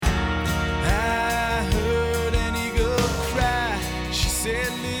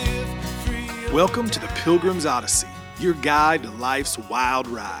Welcome to the Pilgrim's Odyssey, your guide to life's wild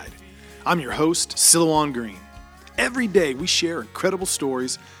ride. I'm your host, Silouan Green. Every day we share incredible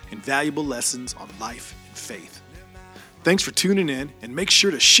stories and valuable lessons on life and faith. Thanks for tuning in, and make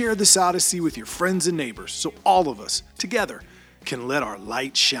sure to share this Odyssey with your friends and neighbors so all of us, together, can let our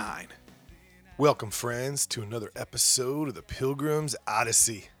light shine. Welcome, friends, to another episode of the Pilgrim's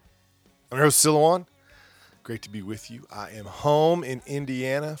Odyssey. I'm your host, Silouan. Great to be with you. I am home in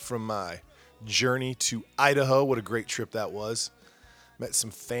Indiana from my journey to Idaho. What a great trip that was. Met some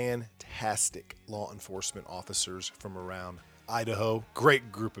fantastic law enforcement officers from around Idaho.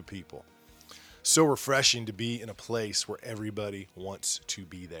 Great group of people. So refreshing to be in a place where everybody wants to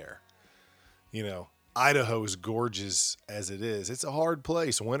be there. You know, Idaho is gorgeous as it is. It's a hard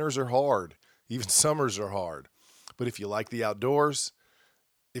place. Winters are hard. Even summers are hard. But if you like the outdoors,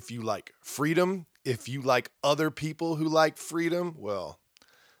 if you like freedom, if you like other people who like freedom, well,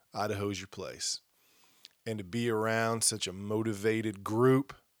 Idaho's your place. And to be around such a motivated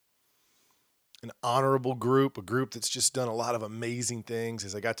group, an honorable group, a group that's just done a lot of amazing things.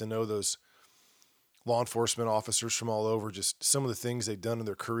 As I got to know those law enforcement officers from all over, just some of the things they've done in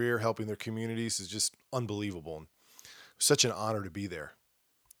their career, helping their communities, is just unbelievable. And such an honor to be there.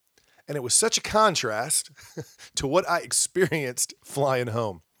 And it was such a contrast to what I experienced flying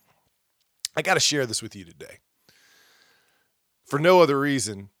home. I got to share this with you today. For no other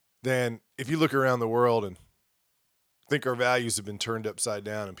reason than if you look around the world and think our values have been turned upside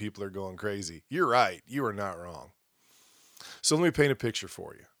down and people are going crazy, you're right. You are not wrong. So let me paint a picture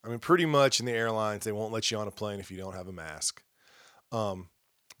for you. I mean, pretty much in the airlines, they won't let you on a plane if you don't have a mask.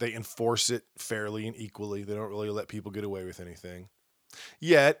 They enforce it fairly and equally. They don't really let people get away with anything.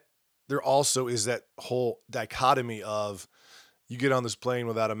 Yet, there also is that whole dichotomy of you get on this plane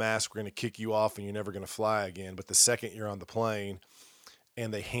without a mask, we're going to kick you off and you're never going to fly again. But the second you're on the plane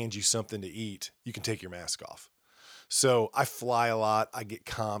and they hand you something to eat, you can take your mask off. So I fly a lot. I get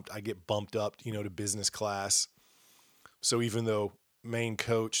comped. I get bumped up, to business class. So even though main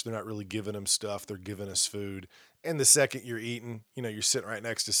coach, they're not really giving them stuff. They're giving us food. And the second you're eating, you're sitting right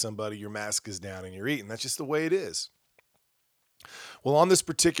next to somebody, your mask is down and you're eating. That's just the way it is. Well, on this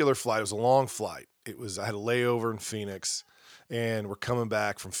particular flight, it was a long flight. I had a layover in Phoenix, and we're coming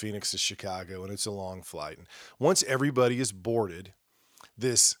back from Phoenix to Chicago, and it's a long flight. And once everybody is boarded,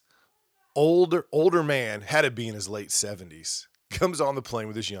 this older man, had to be in his late 70s, comes on the plane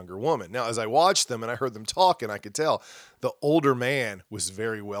with this younger woman. Now, as I watched them and I heard them talking, I could tell the older man was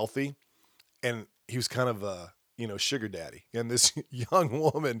very wealthy, and he was kind of a, sugar daddy. And this young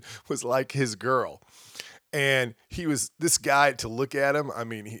woman was like his girl. And he was this guy, to look at him, I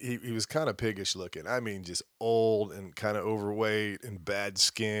mean, he was kind of piggish looking. I mean, just old and kind of overweight and bad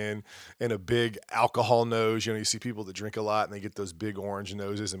skin and a big alcohol nose. You see people that drink a lot and they get those big orange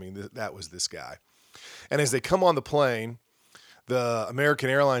noses. I mean, that was this guy. And as they come on the plane, the American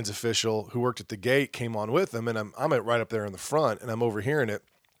Airlines official who worked at the gate came on with them, and I'm right up there in the front, and I'm overhearing it.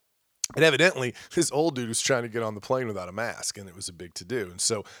 And evidently, this old dude was trying to get on the plane without a mask, and it was a big to-do. And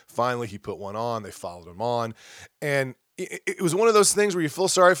so finally he put one on. They followed him on. And it was one of those things where you feel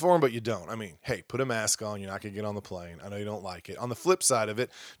sorry for him, but you don't. I mean, hey, put a mask on. You're not going to get on the plane. I know you don't like it. On the flip side of it,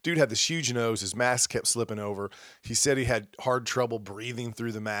 dude had this huge nose. His mask kept slipping over. He said he had hard trouble breathing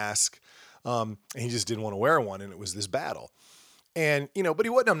through the mask, and he just didn't want to wear one, and it was this battle. And, but he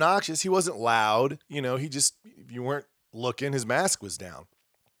wasn't obnoxious. He wasn't loud. He just, if you weren't looking, his mask was down.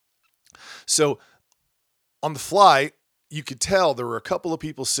 So on the flight, you could tell there were a couple of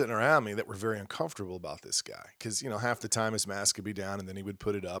people sitting around me that were very uncomfortable about this guy because, half the time his mask could be down and then he would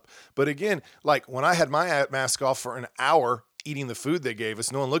put it up. But again, like when I had my mask off for an hour eating the food they gave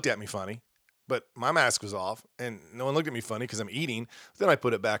us, no one looked at me funny, but my mask was off and no one looked at me funny because I'm eating. Then I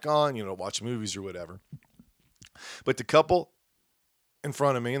put it back on, watch movies or whatever. But the couple in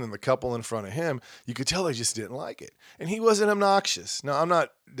front of me and then the couple in front of him, you could tell they just didn't like it. And he wasn't obnoxious. Now, I'm not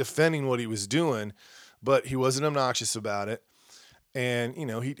defending what he was doing, but he wasn't obnoxious about it. And,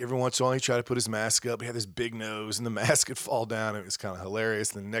 he every once in a while, he tried to put his mask up. He had this big nose and the mask would fall down. It was kind of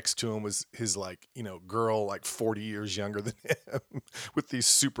hilarious. And then next to him was his girl, 40 years younger than him with these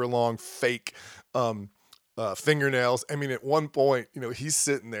super long fake, fingernails. I mean, at one point, he's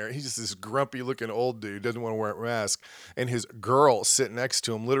sitting there. He's just this grumpy looking old dude, doesn't want to wear a mask. And his girl sitting next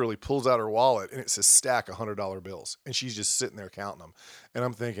to him literally pulls out her wallet and it's a stack of $100 bills. And she's just sitting there counting them. And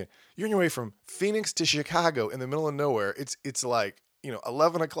I'm thinking, you're on your way from Phoenix to Chicago in the middle of nowhere. It's like,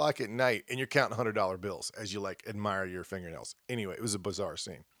 11 o'clock at night and you're counting $100 bills as you admire your fingernails. Anyway, it was a bizarre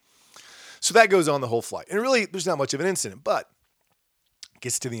scene. So that goes on the whole flight. And really, there's not much of an incident, but it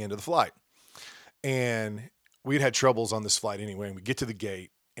gets to the end of the flight. And we'd had troubles on this flight anyway. And we get to the gate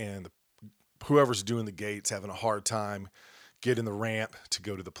and the whoever's doing the gates having a hard time getting the ramp to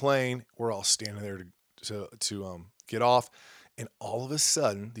go to the plane. We're all standing there to get off. And all of a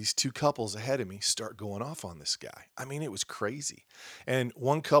sudden, these two couples ahead of me start going off on this guy. I mean, it was crazy. And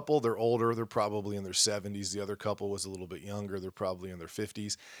one couple, they're older. They're probably in their 70s. The other couple was a little bit younger. They're probably in their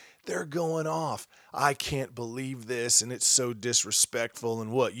 50s. They're going off. I can't believe this. And it's so disrespectful.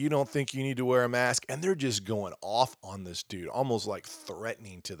 And what? You don't think you need to wear a mask? And they're just going off on this dude, almost like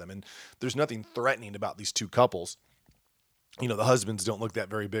threatening to them. And there's nothing threatening about these two couples. You know, the husbands don't look that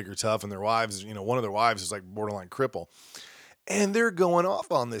very big or tough. And their wives, you know, one of their wives is like borderline cripple. And they're going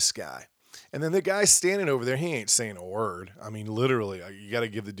off on this guy. And then the guy's standing over there. He ain't saying a word. I mean, literally, you got to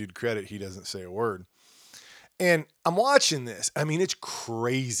give the dude credit. He doesn't say a word. And I'm watching this. I mean, it's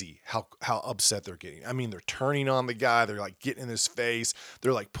crazy how upset they're getting. I mean, they're turning on the guy. They're like getting in his face.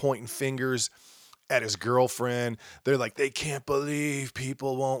 They're like pointing fingers at his girlfriend. They're like, they can't believe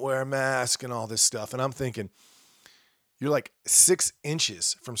people won't wear masks and all this stuff. And I'm thinking, you're like 6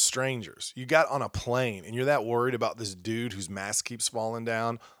 inches from strangers. You got on a plane and you're that worried about this dude whose mask keeps falling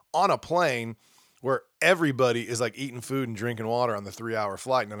down on a plane where everybody is like eating food and drinking water on the 3-hour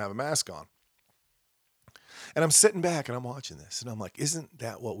flight and don't have a mask on. And I'm sitting back and I'm watching this and I'm like, isn't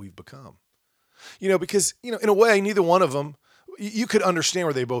that what we've become? You know, because, you know, in a way, neither one of them, you could understand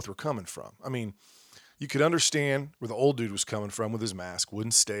where they both were coming from. I mean, you could understand where the old dude was coming from with his mask,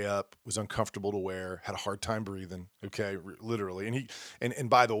 wouldn't stay up, was uncomfortable to wear, had a hard time breathing. Okay, literally. And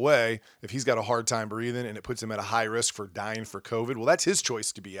by the way, if he's got a hard time breathing and it puts him at a high risk for dying for COVID, well, that's his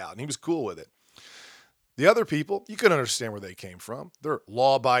choice to be out, and he was cool with it. The other people, you can understand where they came from. They're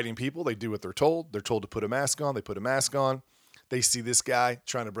law-abiding people. They do what they're told. They're told to put a mask on. They put a mask on. They see this guy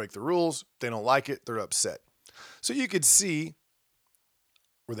trying to break the rules. They don't like it. They're upset. So you could see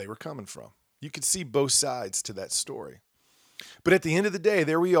where they were coming from. You could see both sides to that story. But at the end of the day,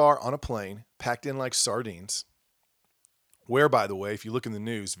 there we are on a plane, packed in like sardines, where, by the way, if you look in the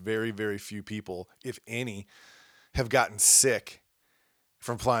news, very, very few people, if any, have gotten sick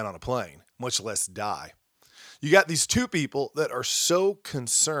from flying on a plane, much less die. You got these two people that are so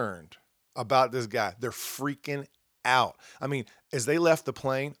concerned about this guy. They're freaking out. I mean, as they left the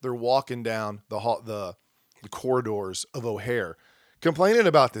plane, they're walking down the corridors of O'Hare, complaining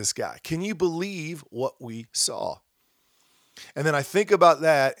about this guy. Can you believe what we saw? And then I think about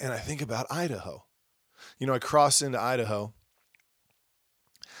that and I think about Idaho. You know, I cross into Idaho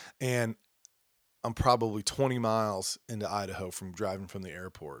and I'm probably 20 miles into Idaho from driving from the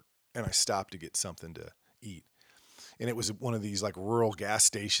airport. And I stopped to get something to eat. And it was one of these like rural gas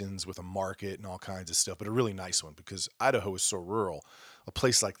stations with a market and all kinds of stuff, but a really nice one because Idaho is so rural. A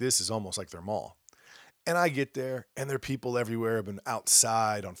place like this is almost like their mall. And I get there, and there are people everywhere have been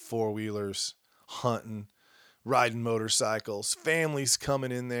outside on four-wheelers, hunting, riding motorcycles, families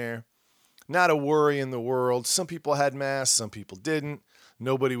coming in there. Not a worry in the world. Some people had masks, some people didn't.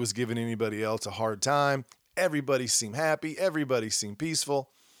 Nobody was giving anybody else a hard time. Everybody seemed happy. Everybody seemed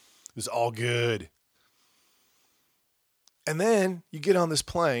peaceful. It was all good. And then you get on this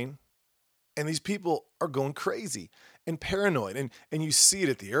plane, and these people are going crazy and paranoid. And you see it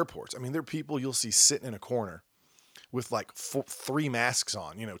at the airports. I mean, there are people you'll see sitting in a corner with like 3 masks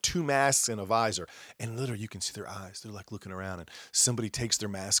on, 2 masks and a visor. And literally you can see their eyes. They're like looking around and somebody takes their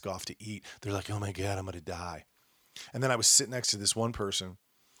mask off to eat. They're like, oh my God, I'm going to die. And then I was sitting next to this one person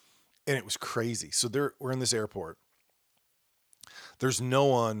and it was crazy. So we're in this airport. There's no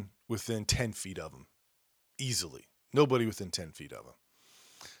one within 10 feet of them easily. Nobody within 10 feet of them.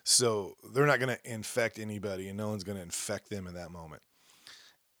 So they're not going to infect anybody and no one's going to infect them in that moment.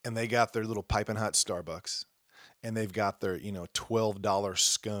 And they got their little piping hot Starbucks and they've got their, $12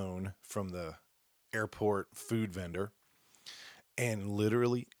 scone from the airport food vendor. And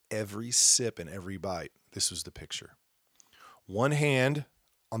literally every sip and every bite, this was the picture. One hand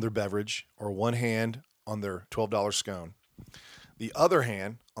on their beverage or one hand on their $12 scone. The other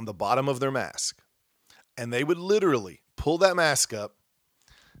hand on the bottom of their mask. And they would literally pull that mask up,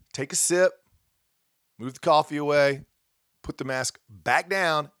 take a sip, move the coffee away, put the mask back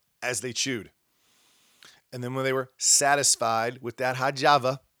down as they chewed. And then when they were satisfied with that hot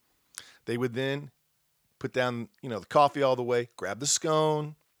java, they would then put down, the coffee all the way, grab the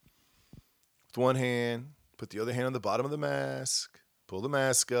scone with one hand, put the other hand on the bottom of the mask, pull the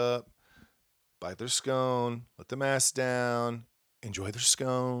mask up, bite their scone, let the mask down, enjoy their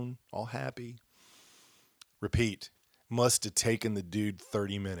scone, all happy. Repeat. Must have taken the dude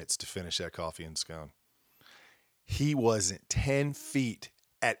 30 minutes to finish that coffee and scone. He wasn't 10 feet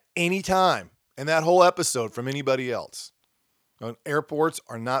at any time in that whole episode from anybody else. Airports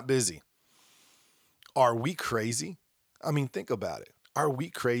are not busy. Are we crazy? I mean, think about it. Are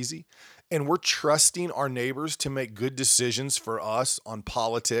we crazy? and we're trusting our neighbors to make good decisions for us on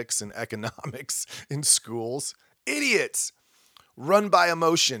politics and economics in schools. Idiots. Run by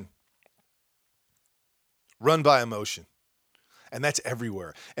emotion. Run by emotion. And that's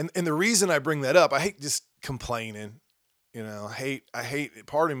everywhere. And the reason I bring that up, I hate just complaining. I hate,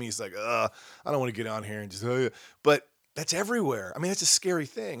 part of me is like, I don't want to get on here and just, but that's everywhere. I mean, that's a scary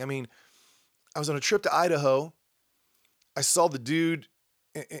thing. I mean, I was on a trip to Idaho. I saw the dude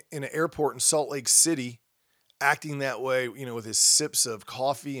in an airport in Salt Lake City acting that way, with his sips of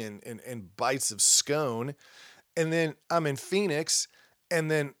coffee and bites of scone. And then I'm in Phoenix, and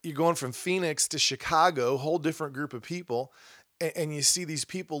then you're going from Phoenix to Chicago, whole different group of people. And you see these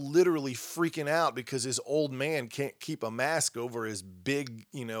people literally freaking out because his old man can't keep a mask over his big,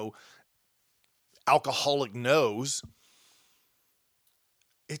 alcoholic nose.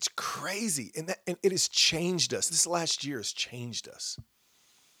 It's crazy. And it has changed us. This last year has changed us.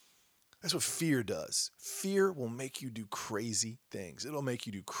 That's what fear does. Fear will make you do crazy things. It'll make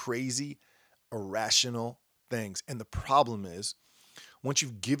you do crazy, irrational things. And the problem is, once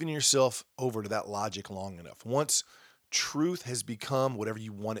you've given yourself over to that logic long enough, once truth has become whatever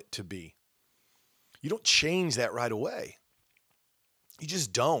you want it to be, you don't change that right away. You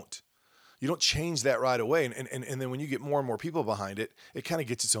just don't. You don't change that right away. And then when you get more and more people behind it, it kind of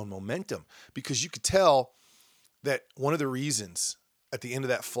gets its own momentum, because you could tell that one of the reasons at the end of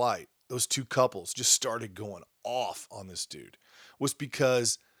that flight, those two couples just started going off on this dude, was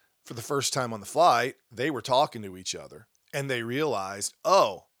because for the first time on the flight, they were talking to each other and they realized,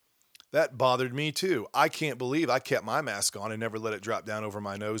 oh, that bothered me too. I can't believe I kept my mask on and never let it drop down over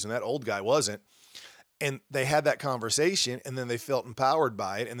my nose, and that old guy wasn't. And they had that conversation, and then they felt empowered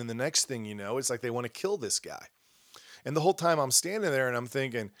by it. And then the next thing you know, it's like they want to kill this guy. And the whole time I'm standing there and I'm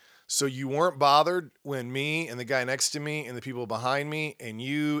thinking, so you weren't bothered when me and the guy next to me and the people behind me and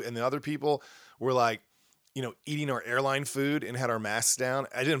you and the other people were like, eating our airline food and had our masks down?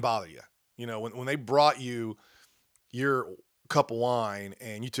 I didn't bother you. When they brought you your cup of wine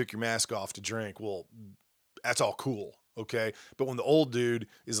and you took your mask off to drink, well, that's all cool. Okay. But when the old dude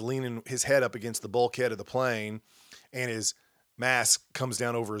is leaning his head up against the bulkhead of the plane and his mask comes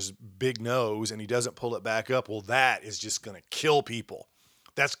down over his big nose and he doesn't pull it back up, well, that is just going to kill people.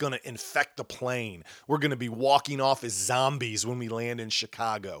 That's going to infect the plane. We're going to be walking off as zombies when we land in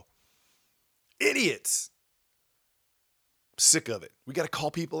Chicago. Idiots. Sick of it. We got to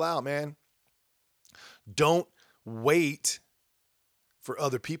call people out, man. Don't wait for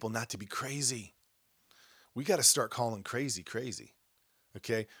other people not to be crazy. We got to start calling crazy.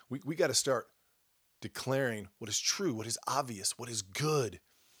 Okay? We got to start declaring what is true, what is obvious, what is good.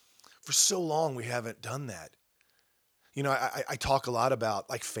 For so long, we haven't done that. I talk a lot about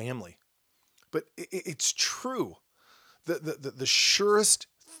like family, but it's true. The surest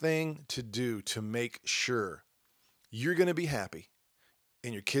thing to do to make sure you're going to be happy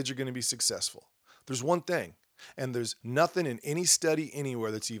and your kids are going to be successful, there's one thing, and there's nothing in any study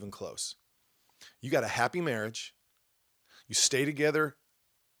anywhere that's even close. You got a happy marriage. You stay together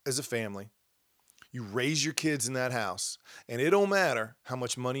as a family. You raise your kids in that house, and it don't matter how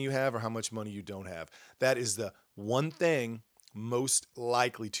much money you have or how much money you don't have. That is the one thing most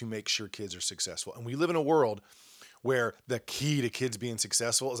likely to make sure kids are successful. And we live in a world where the key to kids being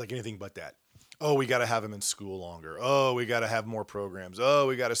successful is like anything but that. Oh, we got to have them in school longer. Oh, we got to have more programs. Oh,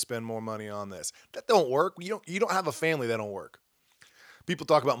 we got to spend more money on this. That don't work. You don't have a family, that don't work. People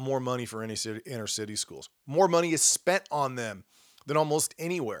talk about more money for inner city schools. More money is spent on them than almost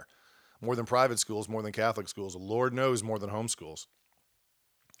anywhere. More than private schools, more than Catholic schools. Lord knows, more than homeschools.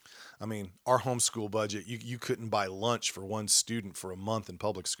 I mean, our homeschool budget, you couldn't buy lunch for one student for a month in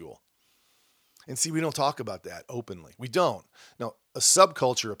public school. And see, we don't talk about that openly. We don't. Now, a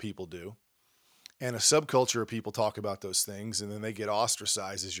subculture of people do. And a subculture of people talk about those things, and then they get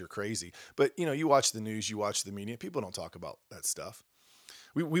ostracized as you're crazy. But, you watch the news, you watch the media, people don't talk about that stuff.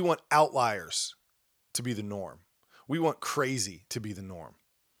 We want outliers to be the norm. We want crazy to be the norm.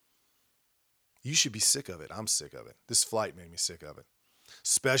 You should be sick of it. I'm sick of it. This flight made me sick of it,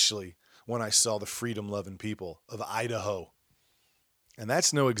 especially when I saw the freedom-loving people of Idaho. And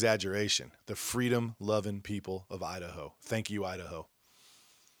that's no exaggeration. The freedom-loving people of Idaho. Thank you, Idaho.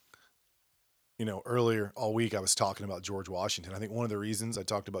 Earlier all week I was talking about George Washington. I think one of the reasons I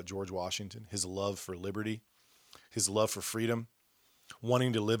talked about George Washington, his love for liberty, his love for freedom,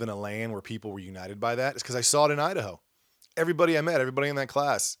 wanting to live in a land where people were united by that, is because I saw it in Idaho. Everybody I met, everybody in that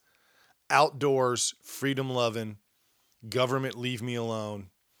class, outdoors, freedom-loving, government leave me alone.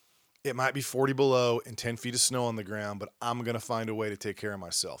 It might be 40 below and 10 feet of snow on the ground, but I'm going to find a way to take care of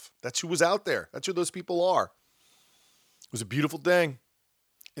myself. That's who was out there. That's who those people are. It was a beautiful thing.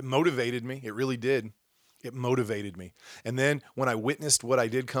 It motivated me. It really did. It motivated me. And then when I witnessed what I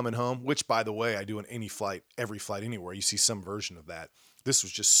did coming home, which, by the way, I do in any flight, every flight anywhere, you see some version of that. This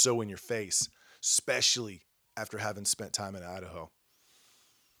was just so in your face, especially after having spent time in Idaho.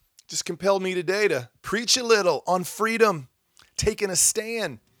 Just compelled me today to preach a little on freedom, taking a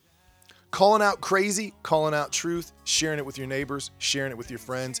stand, calling out crazy, calling out truth, sharing it with your neighbors, sharing it with your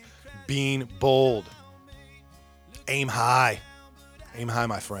friends, being bold. Aim high. Aim high,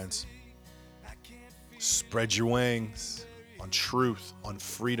 my friends. Spread your wings on truth, on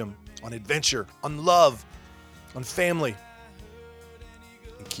freedom, on adventure, on love, on family.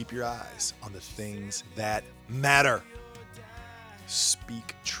 And keep your eyes on the things that matter.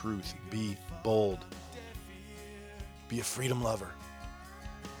 Speak truth. Be bold. Be a freedom lover.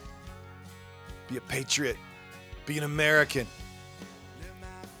 Be a patriot. Be an American.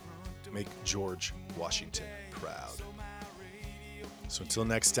 Make George Washington proud. So until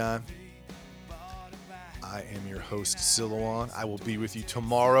next time, I am your host, Silouan. I will be with you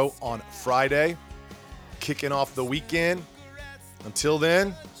tomorrow on Friday, kicking off the weekend. Until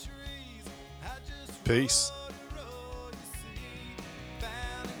then, peace.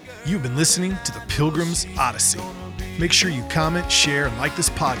 You've been listening to the Pilgrim's Odyssey. Make sure you comment, share, and like this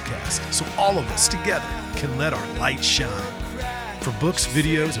podcast so all of us together can let our light shine. For books,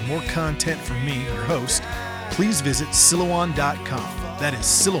 videos, and more content from me, your host, please visit Silouan.com. That is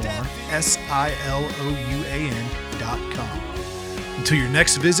Silouan, Silouan.com. Until your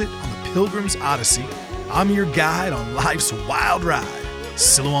next visit on the Pilgrim's Odyssey, I'm your guide on life's wild ride,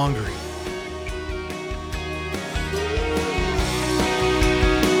 Silouan Green.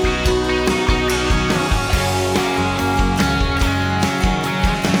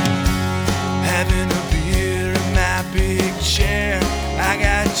 Having a beer in my big chair, I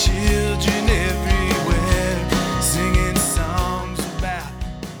got chills